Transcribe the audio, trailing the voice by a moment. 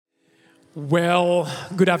Well,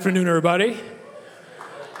 good afternoon, everybody.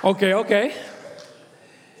 Okay.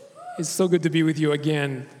 It's so good to be with you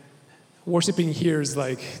again. Worshiping here is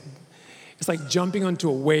it's like jumping onto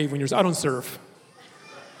a wave when I don't surf.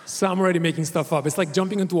 So I'm already making stuff up. It's like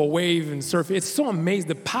jumping into a wave and surfing. It's so amazing,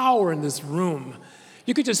 the power in this room.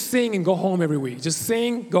 You could just sing and go home every week. Just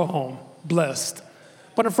sing, go home, blessed.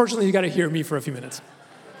 But unfortunately, you got to hear me for a few minutes.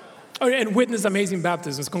 Oh, and witness amazing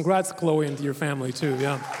baptisms. Congrats, Chloe, and to your family, too,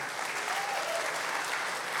 yeah.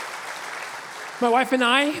 My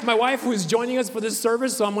wife who is joining us for this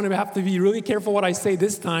service, so I'm going to have to be really careful what I say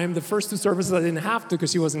this time. The first two services I didn't have to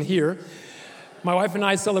because she wasn't here. My wife and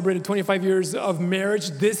I celebrated 25 years of marriage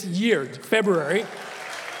this year, February.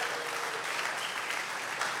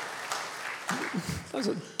 That was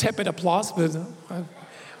a tepid applause, but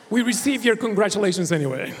we received your congratulations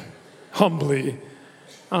anyway, humbly.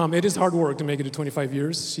 It is hard work to make it to 25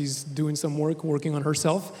 years. She's doing some work, working on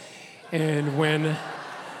herself. And when...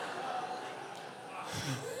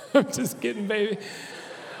 I'm just kidding, baby.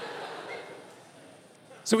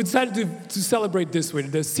 So we decided to celebrate this way.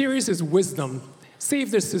 The series is wisdom. See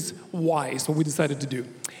if this is wise, what we decided to do.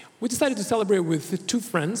 We decided to celebrate with two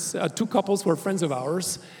friends, two couples who are friends of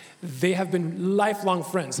ours. They have been lifelong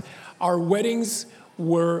friends. Our weddings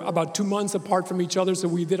were about 2 months apart from each other, so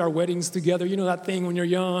we did our weddings together. You know that thing when you're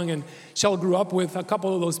young, and Shell grew up with a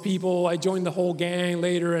couple of those people. I joined the whole gang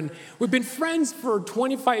later, and we've been friends for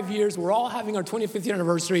 25 years. We're all having our 25th year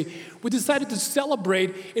anniversary. We decided to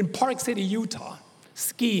celebrate in Park City, Utah,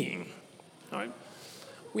 skiing. All right?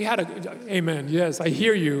 We had amen, yes, I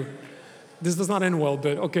hear you. This does not end well,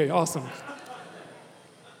 but okay, awesome.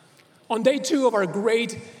 On day 2 of our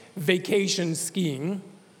great vacation skiing,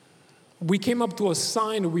 we came up to a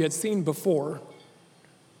sign we had seen before,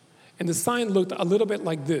 and the sign looked a little bit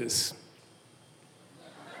like this.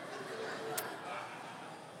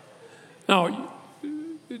 Now,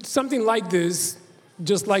 something like this,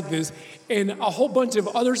 just like this, and a whole bunch of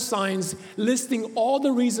other signs listing all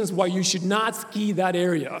the reasons why you should not ski that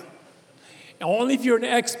area. Only if you're an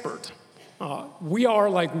expert. We are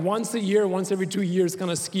like once a year, once every 2 years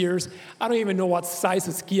kind of skiers. I don't even know what size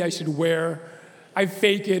of ski I should wear. I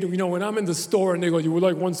fake it. You know, when I'm in the store and they go, you would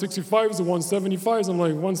like 165s or 175s? I'm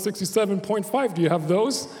like, 167.5. Do you have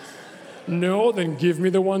those? No, then give me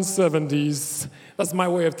the 170s. That's my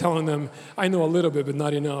way of telling them I know a little bit, but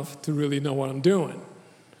not enough to really know what I'm doing.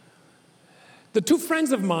 The two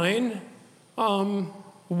friends of mine,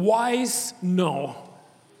 wise, no.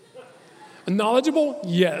 Knowledgeable?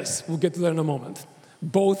 Yes. We'll get to that in a moment.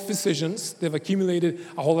 Both physicians. They've accumulated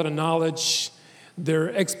a whole lot of knowledge.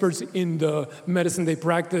 They're experts in the medicine they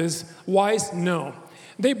practice. Wise? No.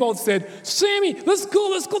 They both said, Sammy, let's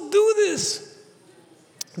go do this.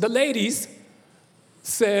 The ladies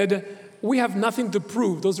said, we have nothing to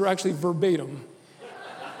prove. Those are actually verbatim.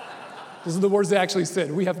 Those are the words they actually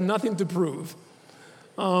said. We have nothing to prove.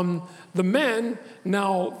 The men,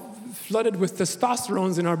 now flooded with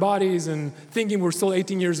testosterone in our bodies and thinking we're still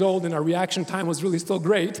 18 years old and our reaction time was really still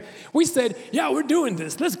great, we said, yeah, we're doing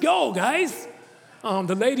this. Let's go, guys.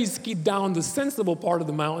 The ladies skied down the sensible part of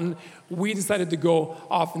the mountain. We decided to go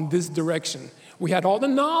off in this direction. We had all the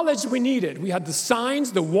knowledge we needed. We had the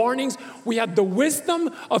signs, the warnings. We had the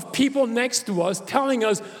wisdom of people next to us telling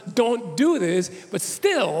us, don't do this. But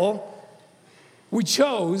still, we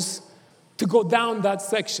chose to go down that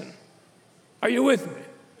section. Are you with me?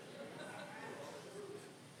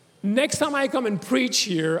 Next time I come and preach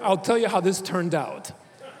here, I'll tell you how this turned out.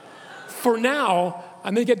 For now,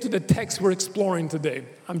 I'm going to get to the text we're exploring today.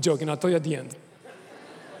 I'm joking. I'll tell you at the end.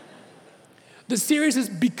 The series is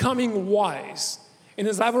Becoming Wise. And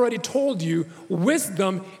as I've already told you,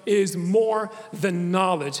 wisdom is more than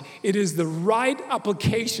knowledge. It is the right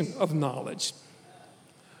application of knowledge.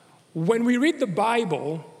 When we read the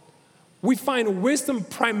Bible, we find wisdom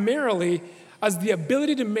primarily as the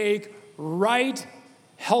ability to make right,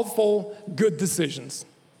 helpful, good decisions.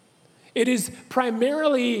 Wisdom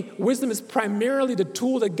is primarily the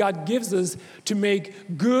tool that God gives us to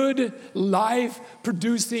make good,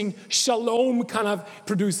 life-producing, shalom kind of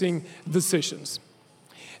producing decisions.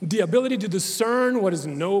 The ability to discern what is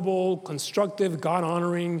noble, constructive,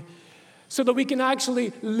 God-honoring, so that we can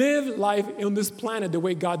actually live life on this planet the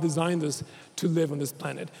way God designed us to live on this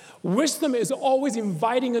planet. Wisdom is always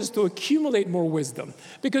inviting us to accumulate more wisdom,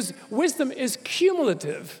 because wisdom is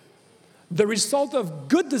cumulative. The result of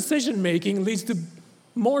good decision-making leads to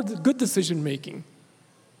more good decision-making.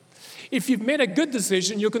 If you've made a good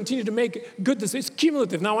decision, you'll continue to make good decisions. It's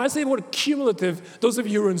cumulative. Now, when I say the word cumulative, those of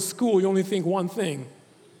you who are in school, you only think one thing,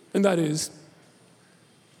 and that is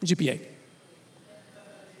GPA.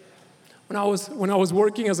 When I was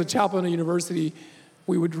working as a chaplain at a university,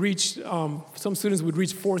 we would reach, some students would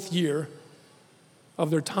reach fourth year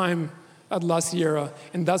of their time at La Sierra,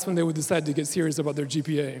 and that's when they would decide to get serious about their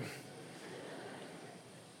GPA.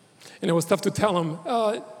 And it was tough to tell them,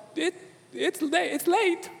 it's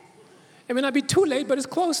late. It may not be too late, but it's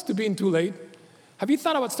close to being too late. Have you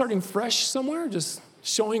thought about starting fresh somewhere, just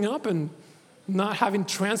showing up and not having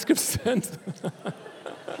transcripts sent?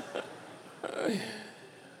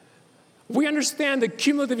 We understand the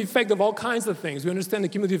cumulative effect of all kinds of things. We understand the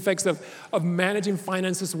cumulative effects of managing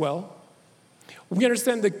finances well. We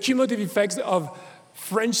understand the cumulative effects of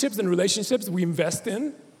friendships and relationships we invest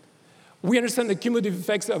in. We understand the cumulative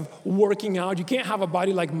effects of working out. You can't have a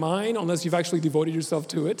body like mine unless you've actually devoted yourself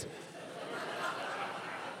to it.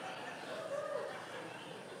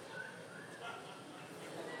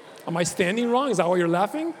 Am I standing wrong? Is that why you're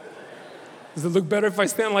laughing? Does it look better if I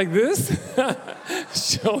stand like this?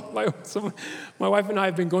 So my wife and I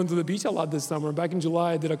have been going to the beach a lot this summer. Back in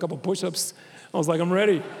July, I did a couple push-ups. I was like, I'm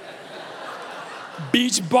ready.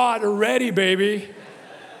 Beach bod ready, baby.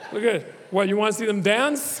 Look at it. What, you want to see them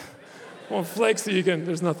dance? Well, flex so you can.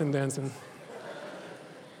 There's nothing dancing.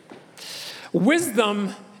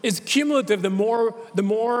 Wisdom is cumulative. The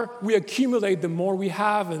more we accumulate, the more we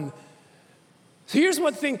have. And so here's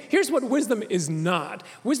what wisdom is not.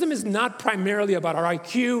 Wisdom is not primarily about our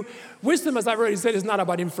IQ. Wisdom, as I've already said, is not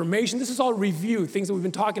about information. This is all review, things that we've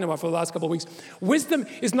been talking about for the last couple of weeks. Wisdom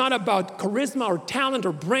is not about charisma or talent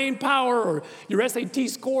or brain power or your SAT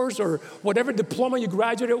scores or whatever diploma you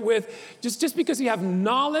graduated with. Just because you have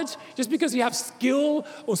knowledge, just because you have skill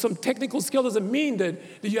or some technical skill doesn't mean that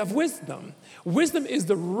you have wisdom. Wisdom is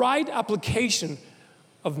the right application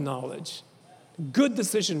of knowledge, good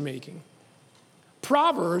decision making.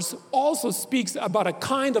 Proverbs also speaks about a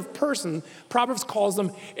kind of person. Proverbs calls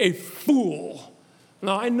them a fool.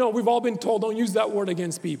 Now, I know we've all been told don't use that word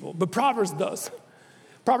against people, but Proverbs does.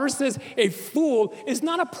 Proverbs says a fool is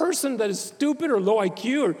not a person that is stupid or low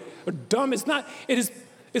IQ or dumb. It's not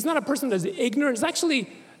a person that is ignorant. It's actually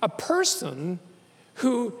a person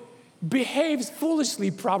who behaves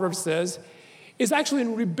foolishly, Proverbs says, is actually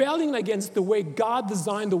in rebellion against the way God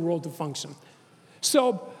designed the world to function.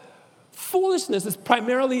 So, foolishness is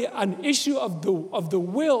primarily an issue of the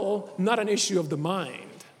will, not an issue of the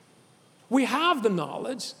mind. We have the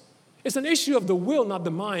knowledge. It's an issue of the will, not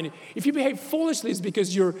the mind. If you behave foolishly, it's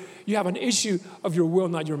because you have an issue of your will,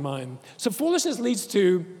 not your mind. So foolishness leads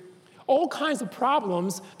to all kinds of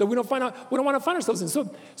problems that we don't want to find ourselves in.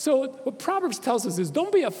 So what Proverbs tells us is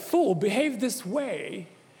don't be a fool, behave this way.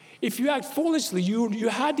 If you act foolishly, you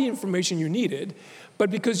had the information you needed, but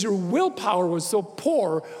because your willpower was so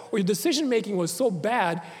poor or your decision-making was so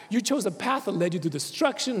bad, you chose a path that led you to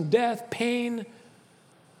destruction, death, pain.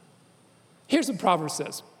 Here's what Proverbs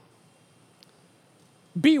says.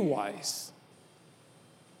 Be wise.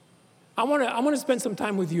 I want to spend some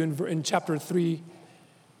time with you in chapter 3.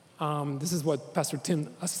 This is what Pastor Tim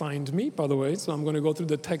assigned me, by the way, so I'm going to go through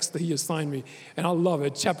the text that he assigned me, and I love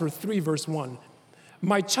it. Chapter 3, verse 1.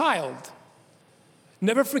 My child,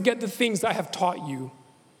 never forget the things I have taught you.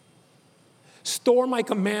 Store my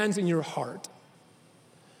commands in your heart.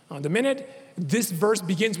 The minute this verse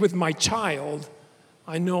begins with my child,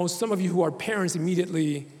 I know some of you who are parents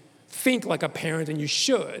immediately think like a parent, and you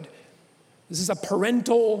should. This is a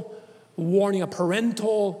parental warning, a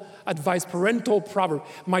parental advice, parental proverb.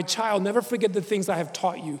 My child, never forget the things I have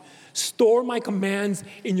taught you. Store my commands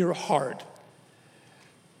in your heart.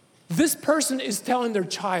 This person is telling their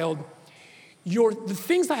child, the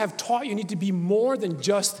things I have taught you need to be more than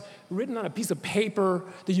just written on a piece of paper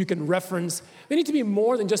that you can reference. They need to be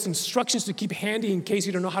more than just instructions to keep handy in case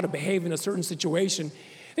you don't know how to behave in a certain situation.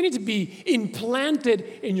 They need to be implanted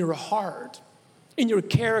in your heart, in your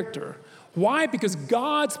character. Why? Because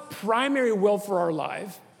God's primary will for our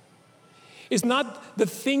life is not the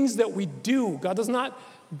things that we do. God does not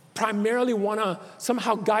primarily want to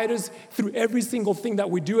somehow guide us through every single thing that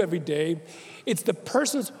we do every day. It's the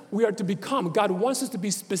persons we are to become. God wants us to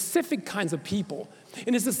be specific kinds of people.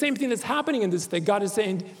 And it's the same thing that's happening in this day. God is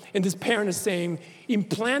saying, and this parent is saying,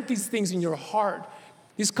 implant these things in your heart.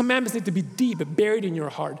 These commandments need to be deep and buried in your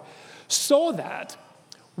heart so that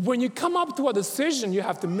when you come up to a decision you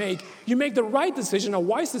have to make, you make the right decision, a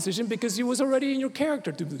wise decision, because it was already in your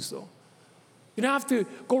character to do so. You don't have to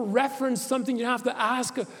go reference something. You don't have to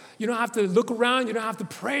ask. You don't have to look around. You don't have to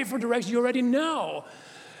pray for direction. You already know.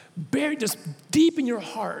 Bury just deep in your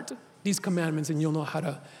heart these commandments, and you'll know how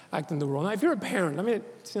to act in the world. Now, if you're a parent,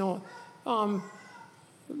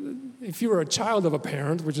 if you were a child of a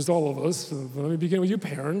parent, which is all of us, so let me begin with you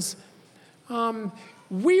parents.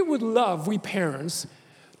 We would love, we parents,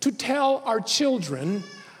 to tell our children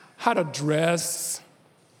how to dress,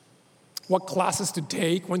 what classes to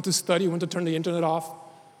take, when to study, when to turn the internet off,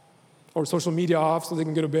 or social media off so they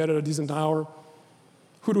can go to bed at a decent hour,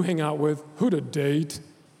 who to hang out with, who to date,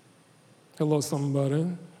 hello somebody,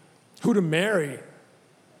 who to marry,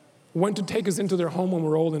 when to take us into their home when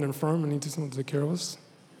we're old and infirm and need someone to take care of us.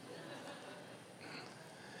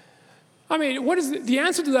 I mean, the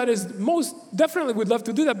answer to that is most definitely we'd love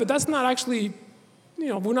to do that, but that's not actually,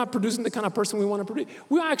 we're not producing the kind of person we want to produce.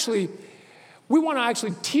 We want to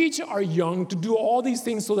actually teach our young to do all these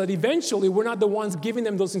things so that eventually we're not the ones giving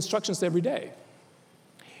them those instructions every day.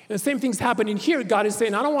 And the same thing's happening here. God is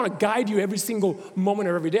saying, I don't want to guide you every single moment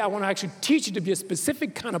of every day. I want to actually teach you to be a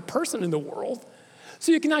specific kind of person in the world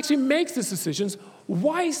so you can actually make these decisions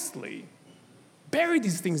wisely. Bury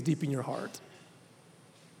these things deep in your heart.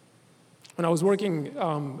 When I was working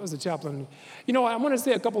as a chaplain, I want to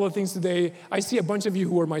say a couple of things today. I see a bunch of you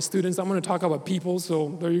who are my students. I'm going to talk about people,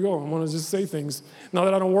 so there you go. I want to just say things. Now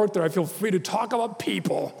that I don't work there, I feel free to talk about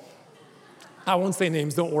people. I won't say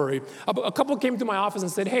names, don't worry. A couple came to my office and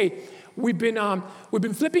said, hey, we've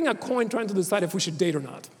been flipping a coin trying to decide if we should date or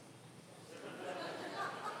not.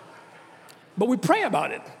 But we pray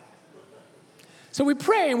about it. So we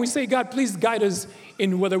pray and we say, God, please guide us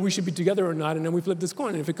in whether we should be together or not, and then we flip this coin.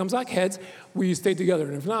 And if it comes out heads, we stay together,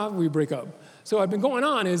 and if not, we break up. So what's been going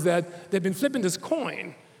on is that they've been flipping this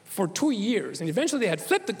coin for 2 years, and eventually they had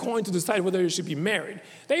flipped the coin to decide whether they should be married.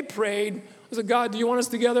 They prayed. I said, God, do you want us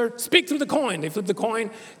together? Speak through the coin. They flip the coin,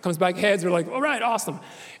 comes back heads. They're like, all right, awesome.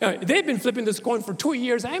 They've been flipping this coin for 2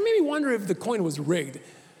 years. I made me wonder if the coin was rigged.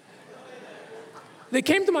 They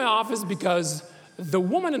came to my office because the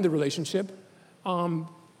woman in the relationship,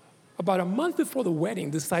 about a month before the wedding,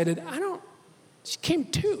 decided, she came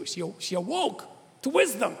to. She awoke to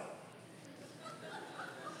wisdom.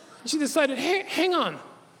 She decided, hey, hang on.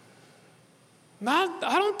 I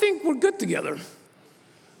don't think we're good together.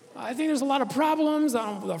 I think there's a lot of problems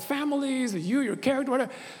with our families, your character,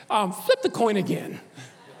 whatever. Flip the coin again.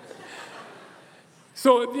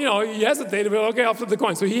 So, he hesitated, but okay, I'll flip the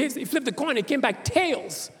coin. So he flipped the coin, it came back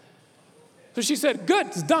tails. So she said, good,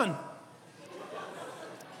 it's done.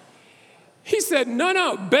 He said,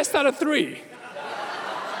 no, best out of 3.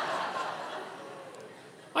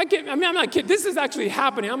 I'm not kidding. This is actually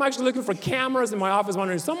happening. I'm actually looking for cameras in my office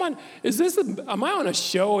wondering, am I on a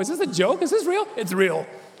show? Is this a joke? Is this real? It's real.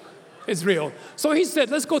 It's real. So he said,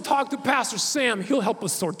 let's go talk to Pastor Sam. He'll help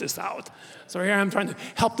us sort this out. So here I'm trying to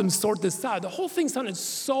help them sort this out. The whole thing sounded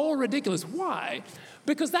so ridiculous. Why?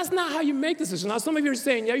 Because that's not how you make decisions. Now, some of you are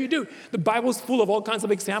saying, yeah, you do. The Bible's full of all kinds of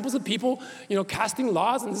examples of people, casting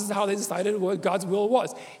lots, and this is how they decided what God's will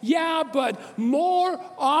was. Yeah, but more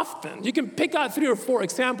often, you can pick out 3 or 4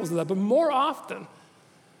 examples of that, but more often,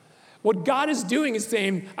 what God is doing is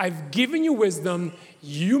saying, I've given you wisdom,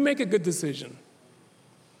 you make a good decision.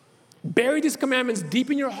 Bury these commandments deep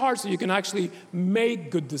in your heart so you can actually make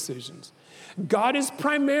good decisions. God is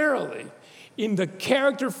primarily in the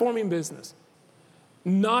character-forming business,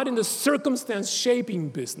 not in the circumstance-shaping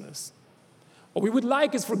business. What we would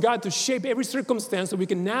like is for God to shape every circumstance so we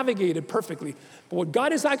can navigate it perfectly. But what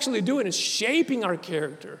God is actually doing is shaping our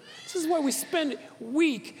character. This is why we spend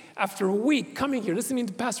week after week coming here, listening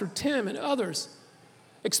to Pastor Tim and others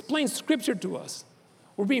explain Scripture to us.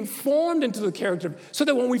 We're being formed into the character so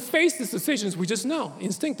that when we face these decisions, we just know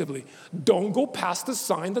instinctively, don't go past the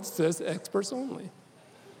sign that says experts only.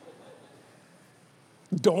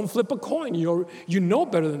 Don't flip a coin. You know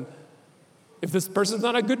better than, if this person's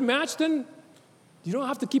not a good match, then you don't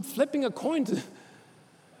have to keep flipping a coin.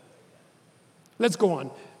 Let's go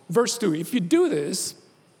on. Verse 2, if you do this,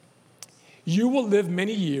 you will live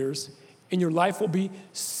many years and your life will be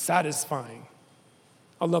satisfying.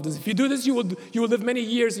 I love this. If you do this, you will live many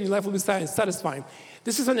years and your life will be satisfying.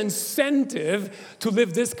 This is an incentive to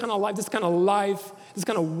live this kind of life, this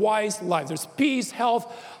kind of wise life. There's peace,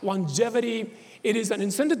 health, longevity. It is an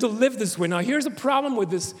incentive to live this way. Now, here's a problem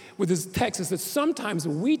with this text is that sometimes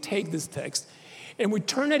we take this text and we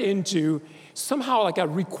turn it into somehow like a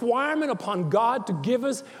requirement upon God to give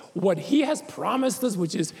us what He has promised us,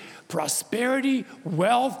 which is prosperity,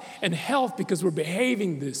 wealth, and health because we're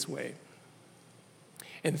behaving this way.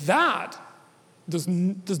 And that does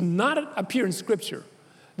not appear in Scripture.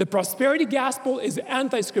 The prosperity gospel is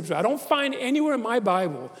anti-Scripture. I don't find anywhere in my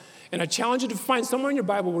Bible, and I challenge you to find somewhere in your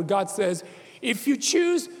Bible where God says, if you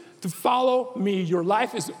choose to follow me, your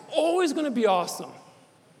life is always going to be awesome.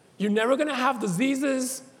 You're never going to have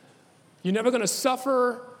diseases. You're never going to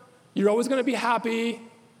suffer. You're always going to be happy.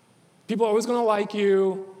 People are always going to like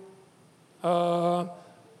you. You're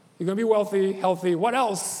going to be wealthy, healthy. What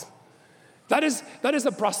else? That is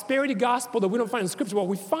a prosperity gospel that we don't find in Scripture. What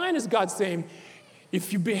we find is God saying,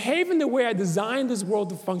 if you behave in the way I designed this world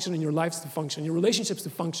to function and your lives to function, your relationships to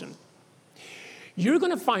function, you're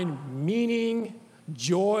going to find meaning,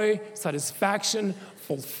 joy, satisfaction,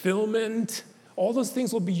 fulfillment. All those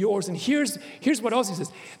things will be yours. And here's what else he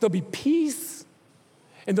says. There'll be peace,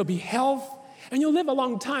 and there'll be health, and you'll live a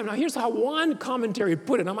long time. Now, here's how one commentary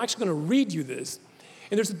put it. I'm actually going to read you this.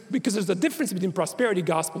 And because there's a difference between prosperity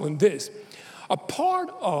gospel and this. A part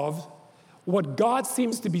of what God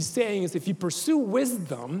seems to be saying is if you pursue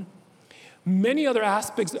wisdom, many other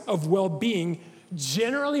aspects of well-being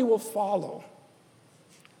generally will follow.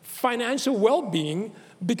 Financial well-being,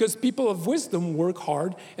 because people of wisdom work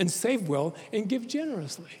hard and save well and give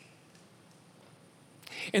generously.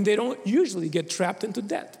 And they don't usually get trapped into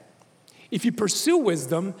debt. If you pursue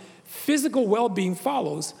wisdom, physical well-being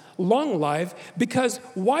follows, long life, because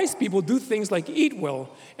wise people do things like eat well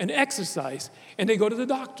and exercise, and they go to the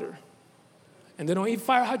doctor. And they don't eat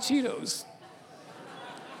Fire Hot Cheetos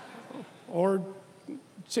or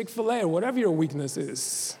Chick-fil-A or whatever your weakness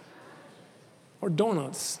is, or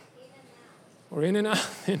donuts, or In-N-Out,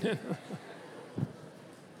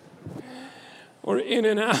 or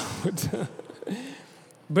In-N-Out.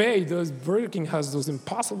 But hey, Burger King has those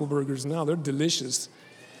Impossible Burgers now. They're delicious.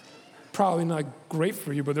 Probably not great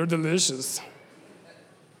for you, but they're delicious.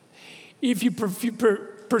 If you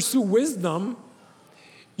pursue wisdom,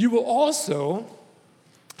 you will also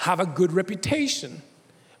have a good reputation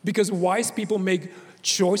because wise people make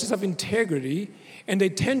choices of integrity, and they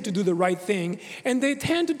tend to do the right thing, and they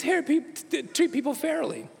tend to treat people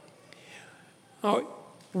fairly.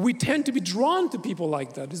 We tend to be drawn to people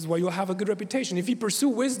like that. This is why you'll have a good reputation. If you pursue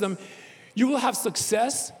wisdom, you will have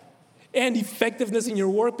success and effectiveness in your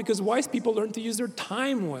work because wise people learn to use their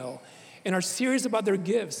time well and are serious about their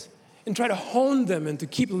gifts and try to hone them and to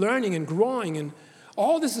keep learning and growing. And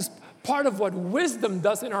all this is part of what wisdom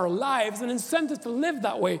does in our lives, an incentive to live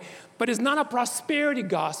that way. But it's not a prosperity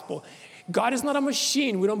gospel. God is not a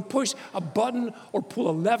machine. We don't push a button or pull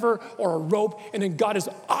a lever or a rope, and then God is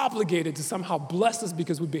obligated to somehow bless us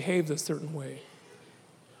because we behaved a certain way.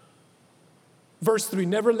 Verse 3,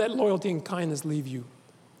 never let loyalty and kindness leave you.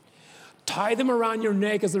 Tie them around your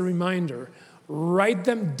neck as a reminder. Write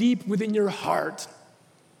them deep within your heart.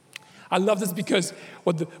 I love this because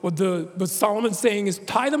what Solomon's saying is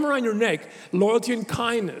tie them around your neck, loyalty and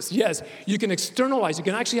kindness. Yes, you can externalize. You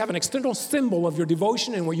can actually have an external symbol of your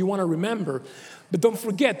devotion and what you want to remember. But don't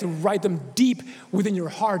forget to write them deep within your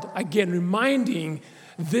heart. Again, reminding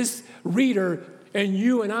this reader and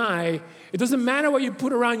you and I, it doesn't matter what you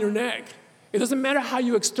put around your neck. It doesn't matter how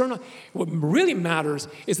you external. What really matters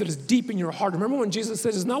is that it's deep in your heart. Remember when Jesus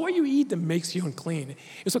says, it's not what you eat that makes you unclean.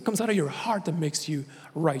 It's what comes out of your heart that makes you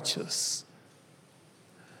righteous.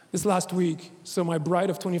 This last week, so my bride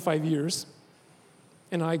of 25 years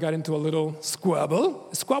and I got into a little squabble.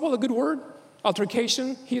 Is squabble a good word?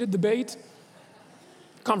 Altercation, heated debate,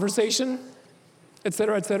 conversation, et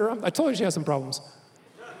cetera, et cetera. I told her she has some problems.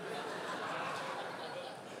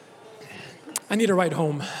 I need a ride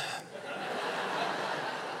home.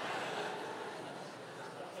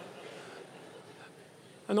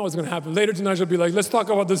 I know what's going to happen. Later tonight, she'll be like, let's talk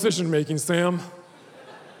about decision-making, Sam.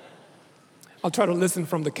 I'll try to listen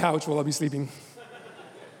from the couch while I'll be sleeping.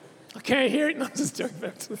 I can't hear it. No, I'm just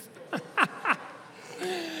joking.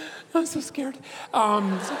 I'm so scared.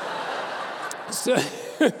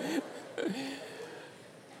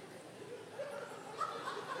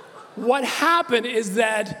 What happened is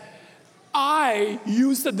that I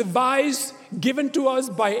used a device given to us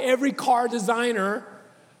by every car designer,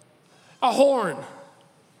 a horn.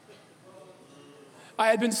 I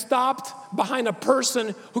had been stopped behind a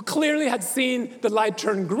person who clearly had seen the light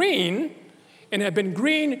turn green and had been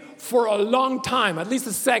green for a long time, at least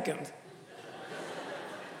a second.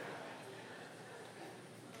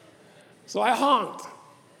 So I honked,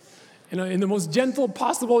 in the most gentle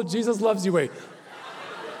possible Jesus loves you way.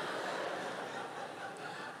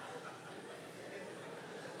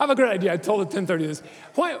 I have a great idea. I told at 10:30 this.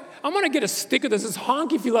 I'm going to get a sticker that says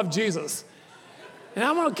honk if you love Jesus. And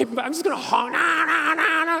I'm just going to honk. Nah, nah,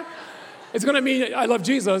 nah, nah. It's going to mean I love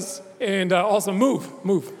Jesus and also move.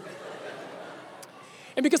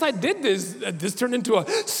 And because I did this turned into a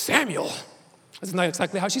Samuel. That's not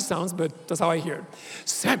exactly how she sounds, but that's how I hear it.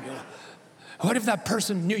 Samuel, what if that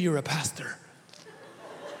person knew you were a pastor?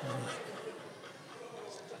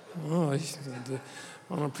 I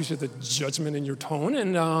don't appreciate the judgment in your tone.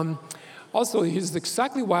 And also, here's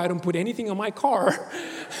exactly why I don't put anything on my car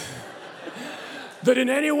that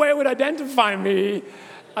in any way would identify me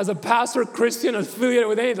as a pastor, Christian, affiliated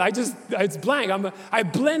with anything. It's blank. I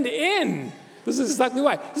blend in. This is exactly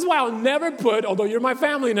why. This is why I'll never put, although you're my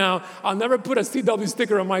family now, I'll never put a CW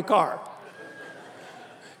sticker on my car.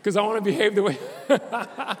 Because I want to behave the way.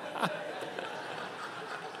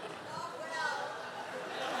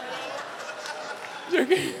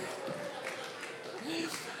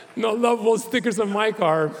 No lovable stickers on my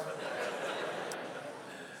car.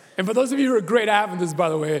 And for those of you who are great Adventists, by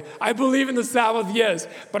the way, I believe in the Sabbath, yes,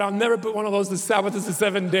 but I'll never put one of those, the Sabbath is the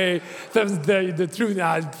seventh day, the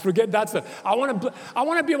truth. Forget that stuff. I want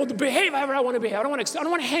to be able to behave however I want to behave. I don't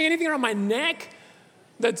want to hang anything around my neck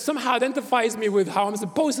that somehow identifies me with how I'm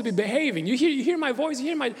supposed to be behaving. You hear my voice,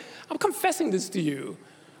 I'm confessing this to you.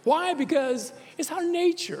 Why? Because it's our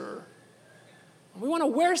nature. We want to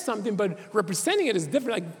wear something, but representing it is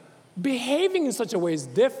different. Like behaving in such a way is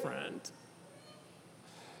different.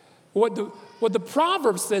 What the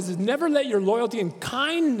proverb says is never let your loyalty and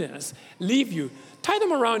kindness leave you. Tie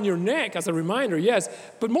them around your neck as a reminder, yes,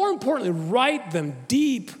 but more importantly, write them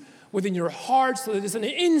deep within your heart so that it's an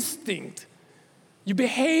instinct. You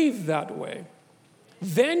behave that way.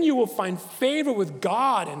 Then you will find favor with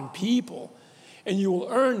God and people, and you will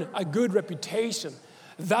earn a good reputation.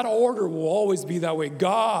 That order will always be that way,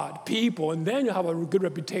 God, people, and then you'll have a good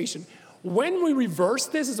reputation. When we reverse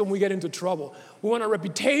this is when we get into trouble. We want a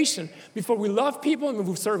reputation before we love people and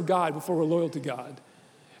we serve God before we're loyal to God.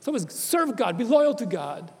 So it's serve God, be loyal to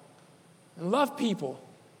God, and love people.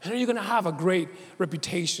 And then you're going to have a great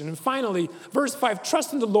reputation. And finally, verse 5,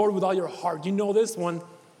 trust in the Lord with all your heart. You know this one.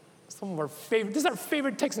 Some of our favorite. This is our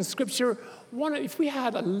favorite text in Scripture. If we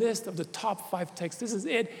had a list of the top 5 texts, this is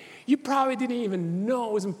it. You probably didn't even know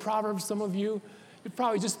it was in Proverbs, some of you. You're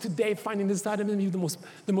probably just today finding this item to be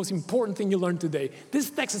the most important thing you learned today.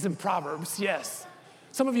 This text is in Proverbs, yes.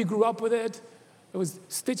 Some of you grew up with it. It was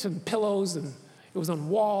stitched on pillows, and it was on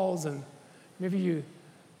walls, and maybe you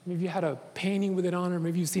had a painting with it on, or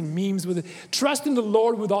maybe you've seen memes with it. Trust in the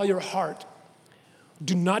Lord with all your heart.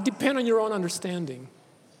 Do not depend on your own understanding.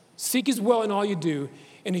 Seek his will in all you do,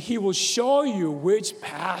 and he will show you which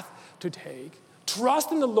path to take.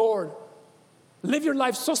 Trust in the Lord. Live your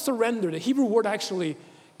life so surrendered. The Hebrew word actually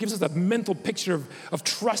gives us a mental picture of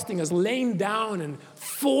trusting us, laying down and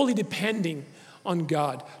fully depending on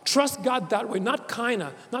God. Trust God that way, not kind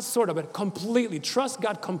of, not sort of, but completely. Trust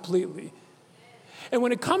God completely. And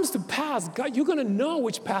when it comes to paths, God, you're going to know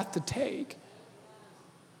which path to take.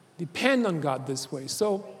 Depend on God this way.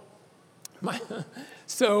 So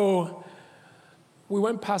we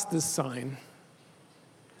went past this sign.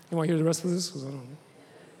 You want to hear the rest of this? 'Cause I don't know.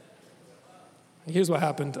 Here's what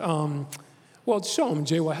happened. Well, show them,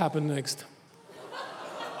 Jay, what happened next.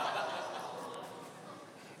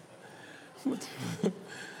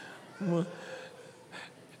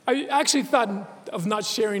 I actually thought of not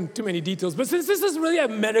sharing too many details, but since this is really a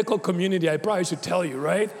medical community, I probably should tell you,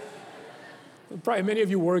 right? Probably many of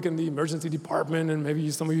you work in the emergency department, and maybe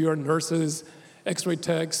some of you are nurses, x-ray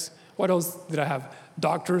techs. What else did I have?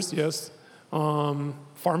 Doctors, yes.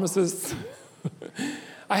 Pharmacists.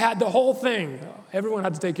 I had the whole thing. Everyone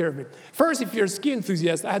had to take care of me. First, if you're a ski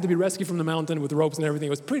enthusiast, I had to be rescued from the mountain with ropes and everything. It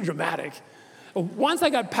was pretty dramatic. Once I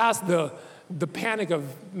got past the panic of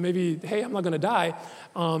maybe, hey, I'm not going to die,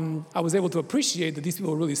 I was able to appreciate that these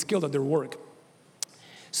people were really skilled at their work.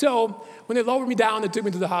 So when they lowered me down, they took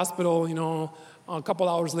me to the hospital, a couple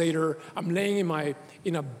hours later. I'm laying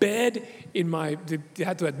in a bed. They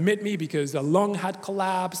had to admit me because a lung had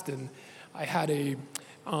collapsed, and I had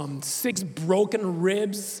 6 broken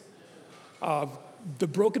ribs. The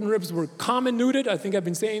broken ribs were comminuted. I think I've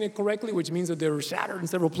been saying it correctly, which means that they were shattered in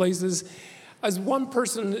several places. As one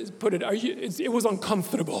person put it, it was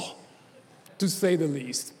uncomfortable, to say the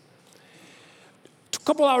least. A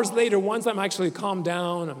couple hours later, once I'm actually calmed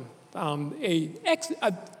down,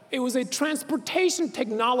 it was a transportation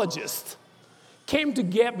technologist came to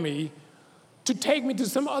get me to take me to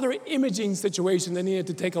some other imaging situation that needed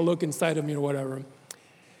to take a look inside of me or whatever.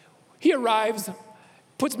 He arrives,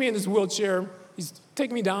 puts me in this wheelchair. He's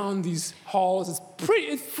taking me down these halls.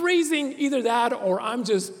 It's freezing, either that or I'm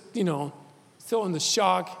just, still in the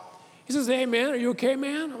shock. He says, hey, man, are you okay,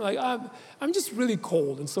 man? I'm like, I'm just really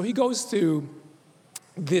cold. And so he goes to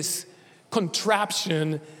this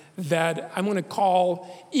contraption that I'm going to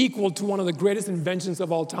call equal to one of the greatest inventions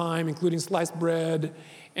of all time, including sliced bread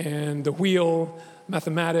and the wheel,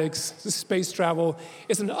 mathematics, space travel.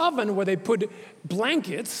 It's an oven where they put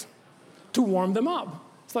blankets to warm them up.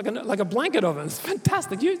 It's like a blanket oven. It's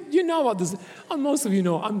fantastic. You know about this. Most of you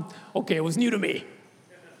know. It was new to me.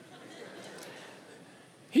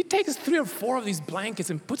 He takes 3 or 4 of these blankets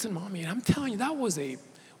and puts them on me, and I'm telling you, that was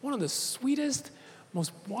one of the sweetest,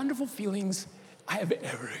 most wonderful feelings I have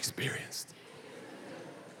ever experienced.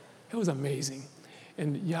 It was amazing.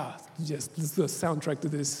 And yeah, yes, this is the soundtrack to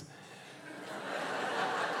this.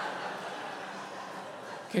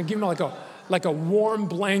 Can you give me like a warm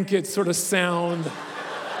blanket sort of sound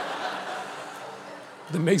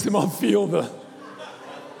that makes them all feel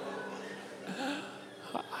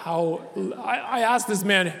how I asked this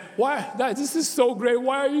man, why, this is so great,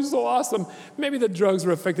 why are you so awesome? Maybe the drugs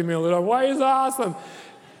were affecting me a little. Why is that awesome?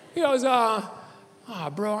 He goes,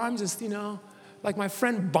 bro, I'm just, like my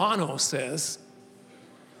friend Bono says,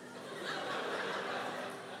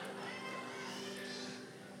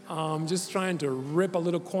 I'm just trying to rip a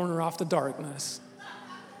little corner off the darkness.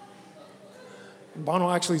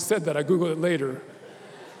 Bono actually said that. I Googled it later.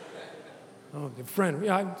 Oh, your friend,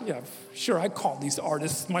 sure, I call these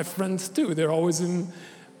artists my friends too. They're always in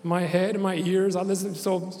my head, in my ears. I listen,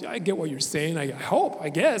 so I get what you're saying. I hope, I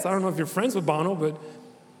guess. I don't know if you're friends with Bono, but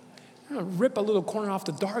rip a little corner off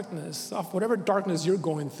the darkness, off whatever darkness you're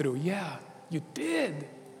going through. Yeah, you did.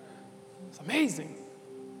 It's amazing.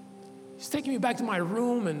 He's taking me back to my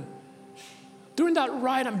room, and during that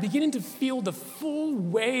ride, I'm beginning to feel the full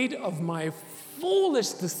weight of my foolish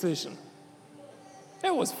decision.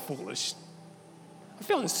 It was foolish. I'm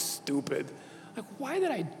feeling stupid. Like, why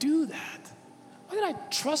did I do that? Why did I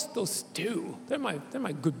trust those two? They're my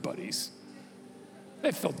good buddies.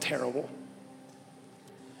 They felt terrible.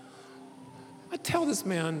 I tell this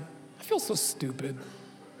man, I feel so stupid.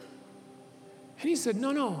 And he said,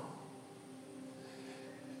 no.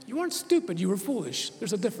 You weren't stupid, you were foolish.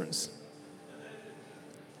 There's a difference.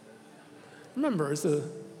 Remember, it's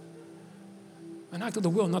an act of the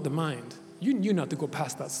will, not the mind. You knew not to go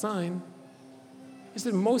past that sign. He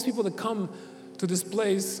said most people that come to this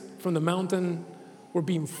place from the mountain were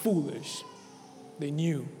being foolish. They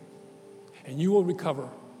knew. And you will recover.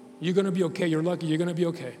 You're going to be okay. You're lucky. You're going to be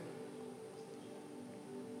okay.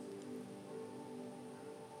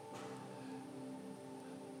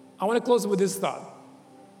 I want to close with this thought.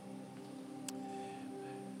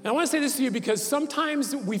 And I want to say this to you because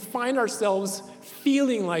sometimes we find ourselves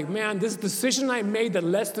feeling like, man, this decision I made that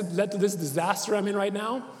led to this disaster I'm in right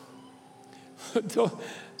now.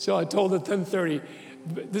 So I told at 10:30,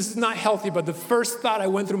 this is not healthy, but the first thought I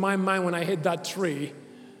went through my mind when I hit that tree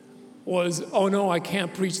was, oh no, I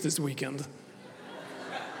can't preach this weekend.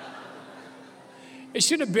 It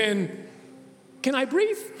should have been, can I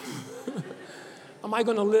breathe? Am I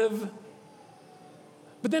going to live?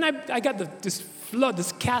 But then I got this flood,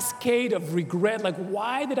 this cascade of regret. Like,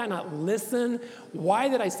 why did I not listen? Why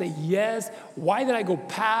did I say yes? Why did I go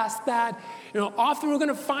past that? Often we're going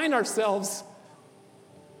to find ourselves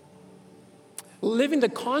living the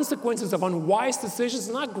consequences of unwise decisions,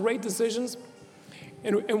 not great decisions.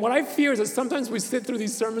 And what I fear is that sometimes we sit through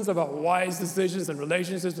these sermons about wise decisions and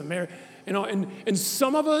relationships and marriage, and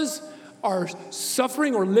some of us are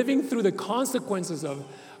suffering or living through the consequences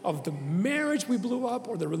of the marriage we blew up,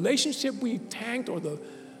 or the relationship we tanked, or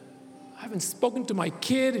I haven't spoken to my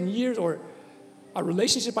kid in years, or a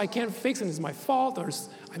relationship I can't fix and it's my fault, or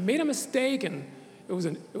I made a mistake and it was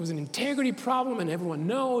an integrity problem and everyone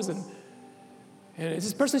knows, and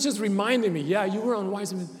this person's just reminding me, yeah, you were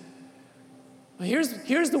unwise. Here's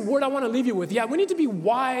the word I want to leave you with. Yeah, we need to be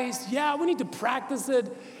wise. Yeah, we need to practice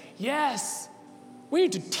it. Yes. We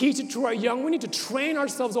need to teach it to our young. We need to train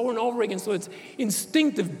ourselves over and over again so it's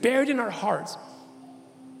instinctive, buried in our hearts.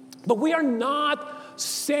 But we are not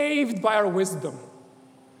saved by our wisdom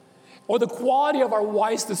or the quality of our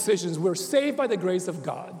wise decisions. We're saved by the grace of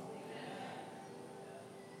God.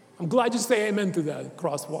 I'm glad you say amen to that,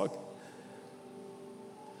 Crosswalk.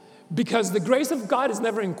 Because the grace of God is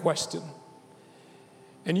never in question.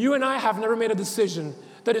 And you and I have never made a decision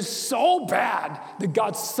that is so bad that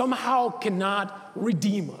God somehow cannot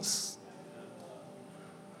redeem us.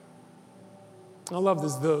 I love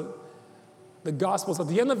this. The Gospels, at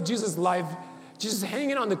the end of Jesus' life, Jesus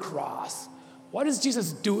hanging on the cross. What is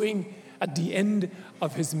Jesus doing at the end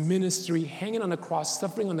of his ministry, hanging on the cross,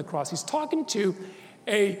 suffering on the cross? He's talking to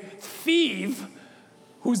a thief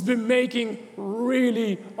who's been making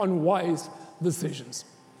really unwise decisions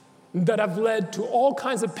that have led to all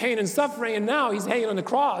kinds of pain and suffering, and now he's hanging on the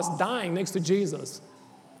cross, dying next to Jesus.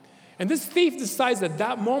 And this thief decides at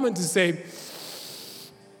that moment to say,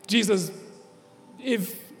 Jesus,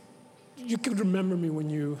 if you could remember me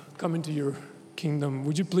when you come into your kingdom,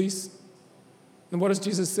 would you please? And what does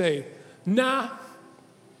Jesus say? Nah.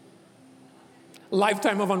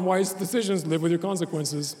 Lifetime of unwise decisions, live with your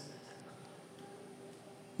consequences.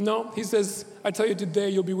 No, he says, I tell you today,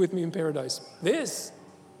 you'll be with me in paradise.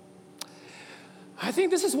 I think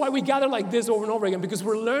this is why we gather like this over and over again, because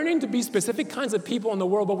we're learning to be specific kinds of people in the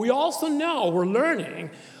world, but we also know we're learning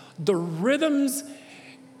the rhythms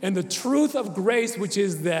and the truth of grace, which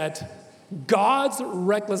is that God's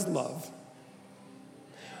reckless love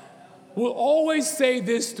will always say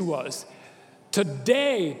this to us: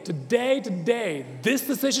 today, this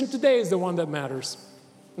decision today is the one that matters,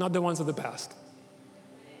 not the ones of the past.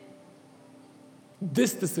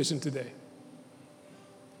 This decision today.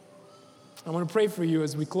 I want to pray for you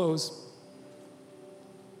as we close.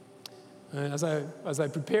 And as I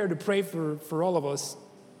prepare to pray for all of us,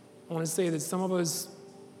 I want to say that some of us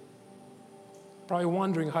probably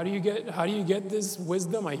wondering, how do you get this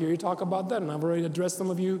wisdom? I hear you talk about that, and I've already addressed some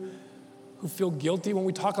of you who feel guilty when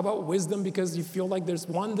we talk about wisdom because you feel like there's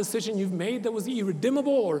one decision you've made that was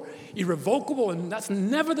irredeemable or irrevocable, and that's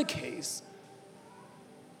never the case.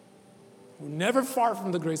 We're never far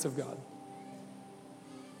from the grace of God.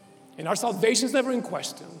 And our salvation is never in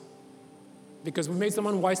question because we made some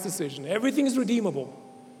unwise decision. Everything is redeemable.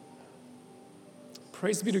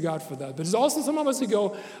 Praise be to God for that. But there's also some of us who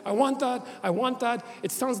go, I want that.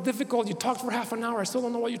 It sounds difficult. You talked for half an hour. I still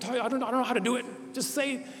don't know what you're talking about. I don't know how to do it. Just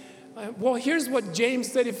say, well, here's what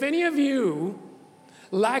James said. If any of you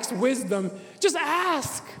lacks wisdom, just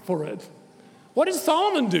ask for it. What did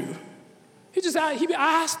Solomon do? He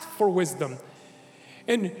asked for wisdom.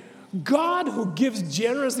 And God, who gives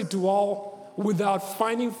generously to all without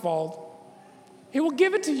finding fault, He will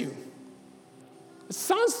give it to you. It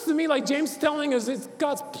sounds to me like James telling us it's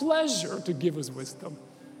God's pleasure to give us wisdom.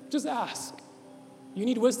 Just ask. You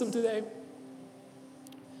need wisdom today?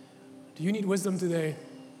 Do you need wisdom today?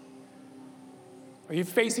 Are you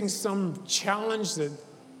facing some challenge that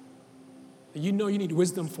you know you need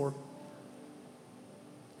wisdom for?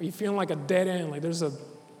 Are you feeling like a dead end, like there's a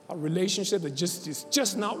relationship that is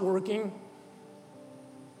just not working?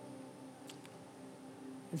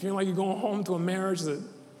 You feel like you're going home to a marriage that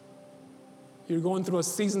you're going through a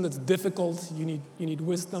season that's difficult. You need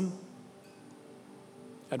wisdom.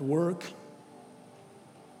 At work,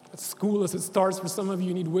 at school, as it starts for some of you,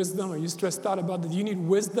 you need wisdom. Are you stressed out about that? You need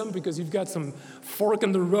wisdom because you've got some fork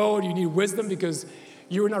in the road. You need wisdom because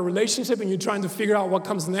you're in a relationship and you're trying to figure out what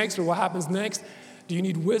comes next or what happens next. Do you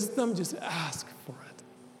need wisdom? Just ask for it.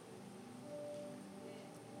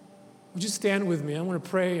 Would you stand with me? I want to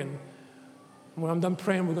pray, and when I'm done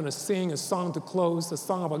praying, we're going to sing a song to close, a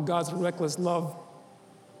song about God's reckless love.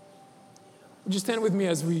 Would you stand with me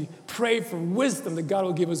as we pray for wisdom, that God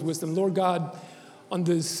will give us wisdom? Lord God, on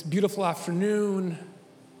this beautiful afternoon,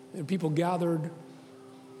 there are people gathered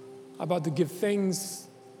about to give thanks,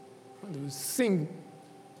 to sing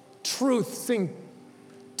truth, sing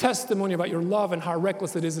testimony about your love and how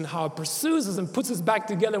reckless it is and how it pursues us and puts us back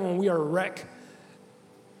together when we are a wreck.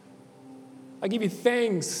 I give you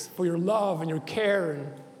thanks for your love and your care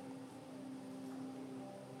and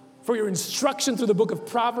for your instruction through the book of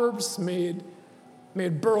Proverbs. May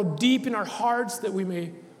it burrow deep in our hearts that we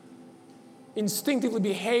may instinctively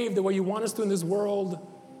behave the way you want us to in this world.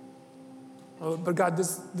 But God,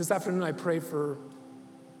 this afternoon I pray for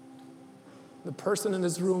the person in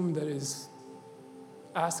this room that is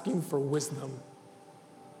asking for wisdom.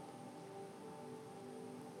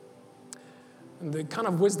 And the kind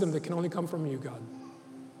of wisdom that can only come from you, God.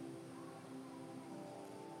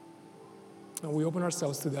 And we open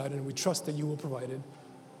ourselves to that, and we trust that you will provide it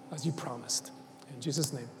as you promised. In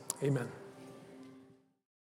Jesus' name, amen.